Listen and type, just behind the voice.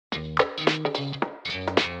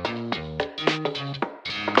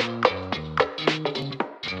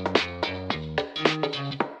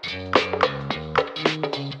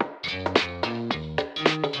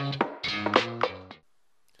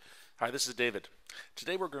this is David.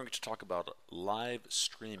 Today we're going to talk about live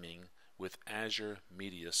streaming with Azure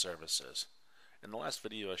Media Services. In the last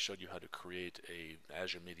video I showed you how to create a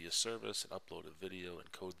Azure Media Service and upload a video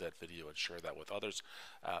and code that video and share that with others.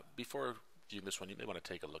 Before viewing this one, you may want to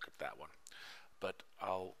take a look at that one. But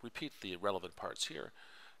I'll repeat the relevant parts here.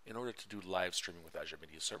 In order to do live streaming with Azure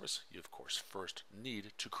Media Service, you of course first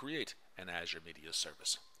need to create an Azure Media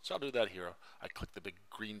Service. So I'll do that here. I click the big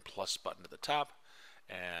green plus button at the top,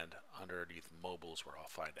 and underneath mobile is where I'll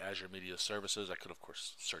find Azure Media Services. I could of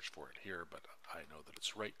course search for it here, but I know that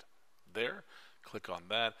it's right there. Click on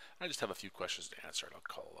that. I just have a few questions to answer. I'll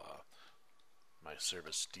call my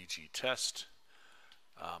service GCast.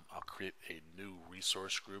 I'll create a new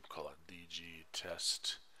resource group, call it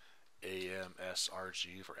GCast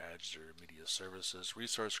AMSRG for Azure Media Services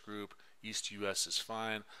Resource Group. East US is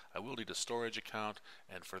fine. I will need a storage account,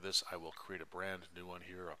 and for this I will create a brand new one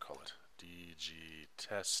here. I'll call it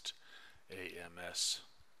GCast AMS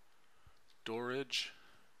Storage,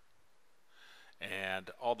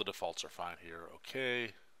 and all the defaults are fine here.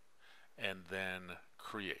 Okay, and then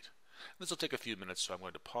create. This will take a few minutes, so I'm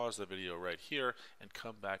going to pause the video right here and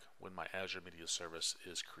come back when my Azure Media Service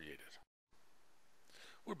is created.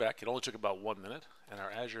 We're back. It only took about 1 minute, and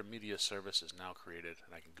our Azure Media Service is now created,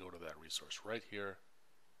 and I can go to that resource right here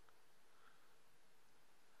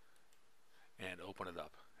and open it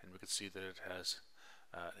up. And we can see that it has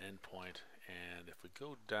an endpoint, and if we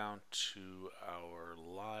go down to our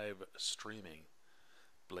live streaming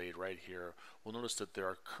blade right here, we'll notice that there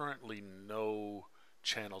are currently no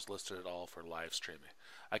channels listed at all for live streaming.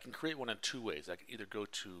 I can create one in two ways. I can either go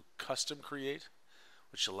to custom create,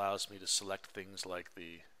 which allows me to select things like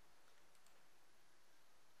the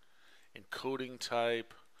encoding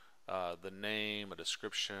type, the name, a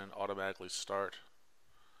description, automatically start,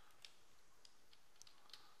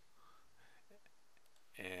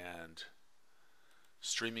 and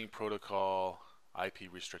streaming protocol, IP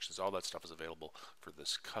restrictions. All that stuff is available for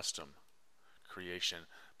this custom creation.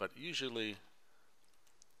 But usually,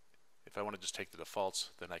 if I want to just take the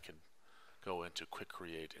defaults, then I can go into quick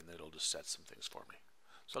create, and it'll just set some things for me.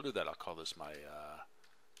 So I'll do that. I'll call this my,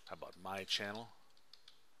 how about my channel?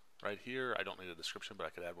 Right here, I don't need a description, but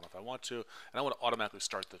I could add one if I want to. And I want to automatically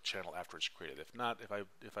start the channel after it's created. If not,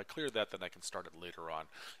 if I clear that, then I can start it later on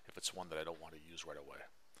if it's one that I don't want to use right away.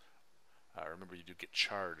 Remember, you do get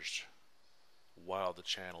charged while the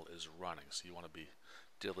channel is running, so you want to be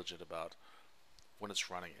diligent about when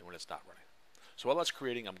it's running and when it's not running. So while that's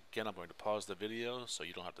creating, I'm going to pause the video so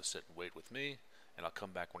you don't have to sit and wait with me, and I'll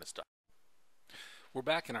come back when it's done. We're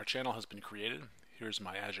back and our channel has been created. Here's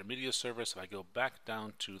my Azure Media Service. If I go back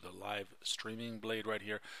down to the live streaming blade right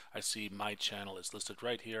here, I see my channel is listed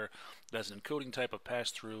right here. It has an encoding type of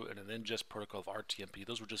pass-through and an ingest protocol of RTMP.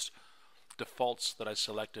 Those were just defaults that I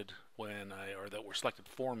selected or that were selected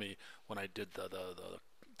for me when I did the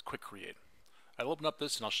quick create. I'll open up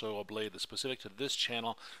this and I'll show a blade that's specific to this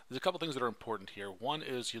channel. There's a couple things that are important here. One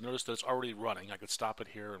is you'll notice that it's already running. I could stop it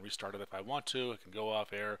here and restart it if I want to. I can go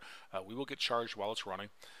off air. We will get charged while it's running.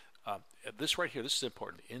 This right here, this is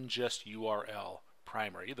important. Ingest URL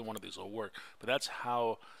primary. Either one of these will work. But that's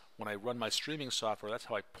how, when I run my streaming software, that's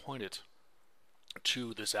how I point it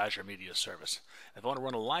to this Azure Media Service. If I want to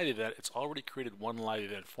run a live event, it's already created one live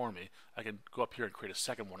event for me. I can go up here and create a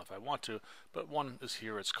second one if I want to, but one is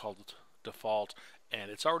here. It's called default,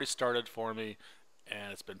 and it's already started for me,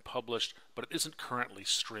 and it's been published, but it isn't currently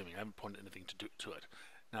streaming. I haven't put anything to it.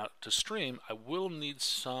 Now, to stream, I will need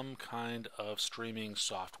some kind of streaming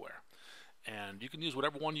software, and you can use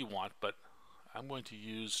whatever one you want, but I'm going to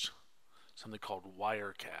use something called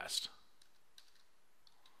Wirecast.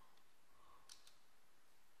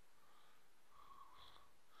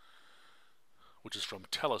 Which is from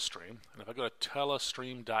Telestream. And if I go to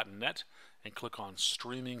telestream.net and click on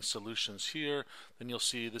Streaming Solutions here, then you'll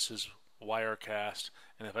see this is Wirecast.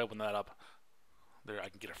 And if I open that up, there I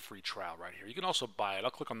can get a free trial right here. You can also buy it. I'll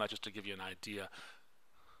click on that just to give you an idea.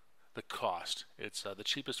 The cost. It's the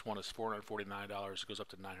cheapest one is $449. It goes up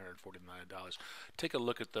to $949. Take a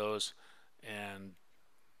look at those and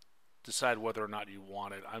decide whether or not you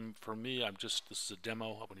want it. For me, this is a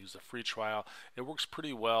demo. I'm going to use the free trial. It works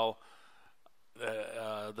pretty well.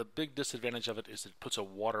 The big disadvantage of it is it puts a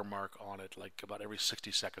watermark on it, like about every 60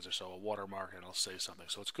 seconds or so, a watermark, and it'll say something.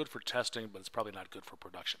 So it's good for testing, but it's probably not good for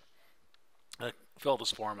production. Fill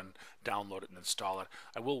this form and download it and install it.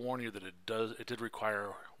 I will warn you that it did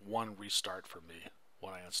require one restart for me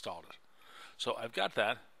when I installed it. So I've got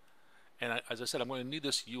that, and as I said, I'm going to need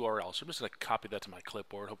this URL. So I'm just going to copy that to my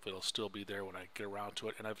clipboard. Hopefully it'll still be there when I get around to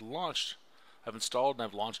it. And I've installed and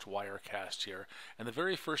I've launched Wirecast here. And the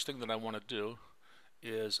very first thing that I want to do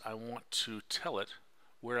is I want to tell it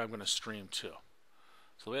where I'm going to stream to.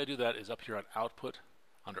 So the way I do that is up here on Output,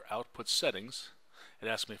 under Output Settings. It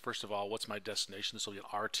asks me, first of all, what's my destination? This will be an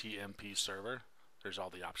RTMP server. There's all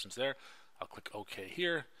the options there. I'll click OK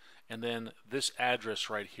here, and then this address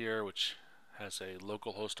right here, which has a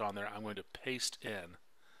local host on there, I'm going to paste in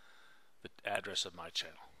the address of my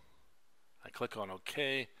channel. I click on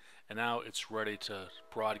OK, and now it's ready to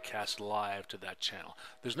broadcast live to that channel.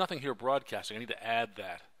 There's nothing here broadcasting. I need to add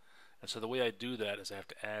that. And so the way I do that is I have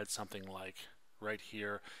to add something like right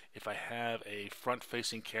here. If I have a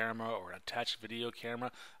front-facing camera or an attached video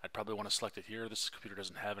camera, I'd probably want to select it here. This computer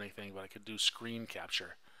doesn't have anything, but I could do screen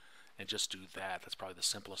capture and just do that. That's probably the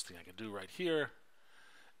simplest thing I can do right here.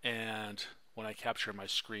 And when I capture my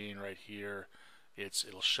screen right here,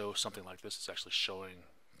 it'll show something like this. It's actually showing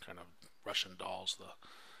kind of Russian dolls, the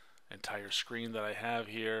entire screen that I have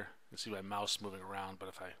here. You can see my mouse moving around, but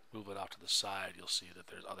if I move it off to the side, you'll see that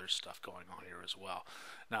there's other stuff going on here as well.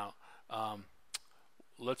 Now, now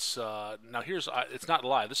here's, it's not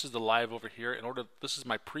live. This is the live over here. This is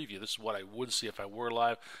my preview. This is what I would see if I were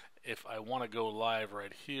live. If I want to go live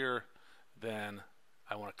right here, then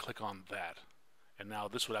I want to click on that. And now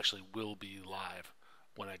this would actually will be live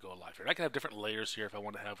when I go live here. And I can have different layers here if I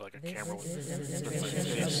want to have like a camera with my face.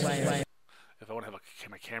 If I want to have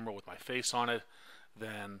my camera with my face on it,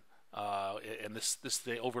 then and this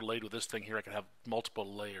they overlaid with this thing here, I can have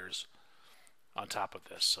multiple layers on top of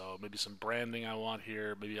this. So maybe some branding I want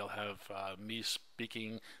here. Maybe I'll have me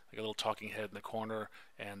speaking, like a little talking head in the corner,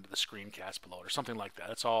 and the screencast below it, or something like that.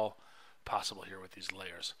 That's all possible here with these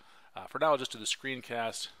layers. For now, I'll just do the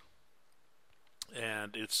screencast,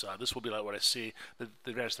 and it's this will be like what I see. The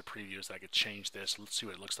advantage of the preview is that I could change this. Let's see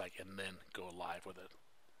what it looks like, and then go live with it.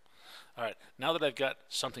 All right, now that I've got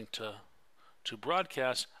something to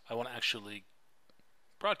broadcast, I want to actually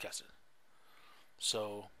broadcast it.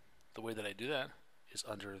 So the way that I do that is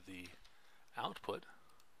under the output,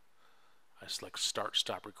 I select Start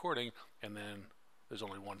Stop Recording, and then there's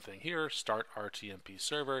only one thing here, Start RTMP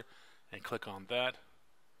Server, and click on that.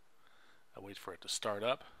 I wait for it to start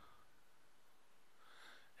up,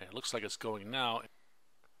 and it looks like it's going now.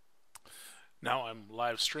 Now I'm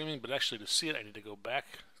live streaming, but actually to see it, I need to go back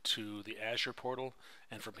to the Azure portal,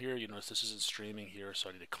 and from here, you notice this isn't streaming here, so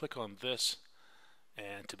I need to click on this,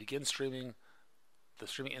 and to begin streaming, the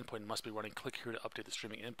streaming endpoint must be running. Click here to update the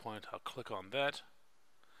streaming endpoint. I'll click on that,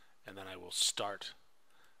 and then I will start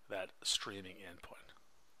that streaming endpoint.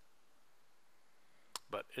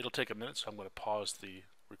 But it'll take a minute, so I'm going to pause the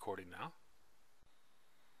recording now.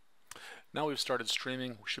 Now we've started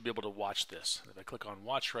streaming, we should be able to watch this. And if I click on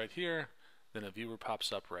watch right here, then a viewer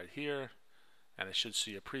pops up right here, and I should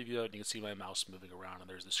see a preview, and you can see my mouse moving around, and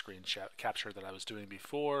there's the screen capture that I was doing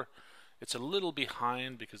before. It's a little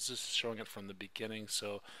behind because this is showing it from the beginning,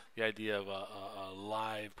 so the idea of a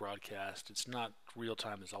live broadcast, it's not real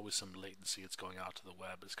time. There's always some latency. It's going out to the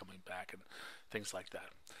web, it's coming back, and things like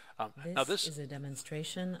that. This is a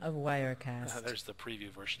demonstration of Wirecast. There's the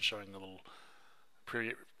preview version showing a little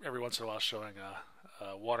preview, every once in a while showing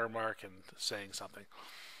a watermark and saying something.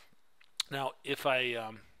 Now, if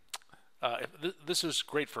this is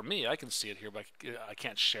great for me, I can see it here, but I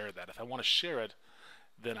can't share that. If I want to share it,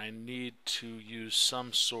 then I need to use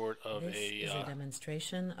some sort of This is a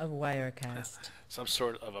demonstration of Wirecast. Some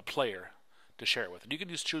sort of a player to share it with. And you can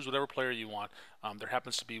just choose whatever player you want. There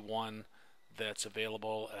happens to be one that's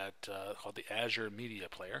available at called the Azure Media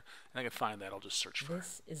Player, and I can find that. I'll just search for it.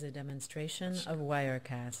 This is a demonstration of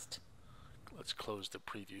Wirecast. Let's close the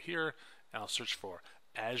preview here, and I'll search for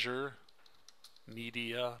Azure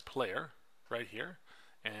Media Player right here,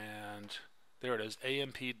 and there it is,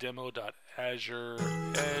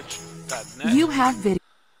 ampdemo.azureedge.net. You have video.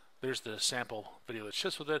 There's the sample video that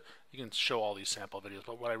ships with it. You can show all these sample videos,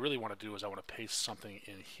 but what I really want to do is I want to paste something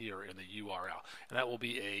in here in the URL, and that will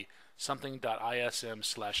be a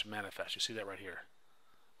something.ism/manifest. You see that right here,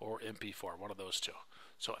 or MP4, one of those two.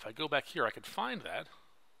 So if I go back here, I can find that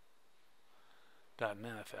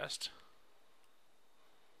 .manifest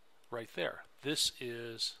right there. This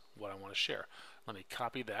is what I want to share. Let me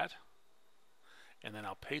copy that, and then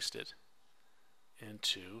I'll paste it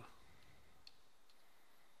into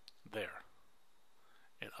there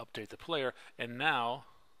and update the player. And now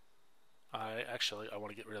I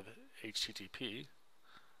want to get rid of HTTP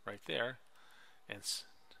right there and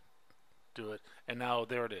do it. And now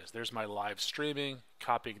there it is. There's my live streaming,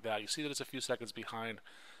 copying that. You see that it's a few seconds behind,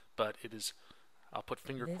 but it is, I'll put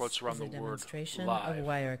finger quotes around the word demonstration live, of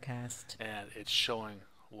Wirecast, and it's showing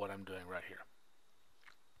what I'm doing right here.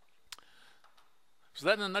 So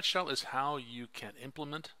that in a nutshell is how you can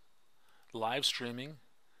implement live streaming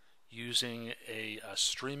using a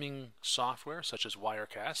streaming software such as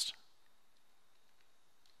Wirecast,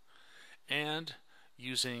 and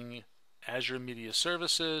using Azure Media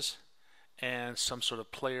Services and some sort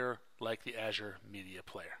of player like the Azure Media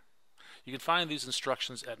Player. You can find these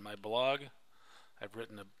instructions at my blog. I've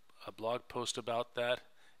written a blog post about that.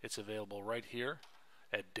 It's available right here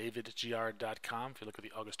at davidgr.com. If you look at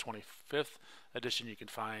the August 25th edition, you can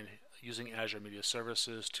find using Azure Media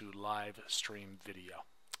Services to live stream video.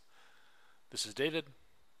 This is David.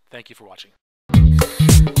 Thank you for watching.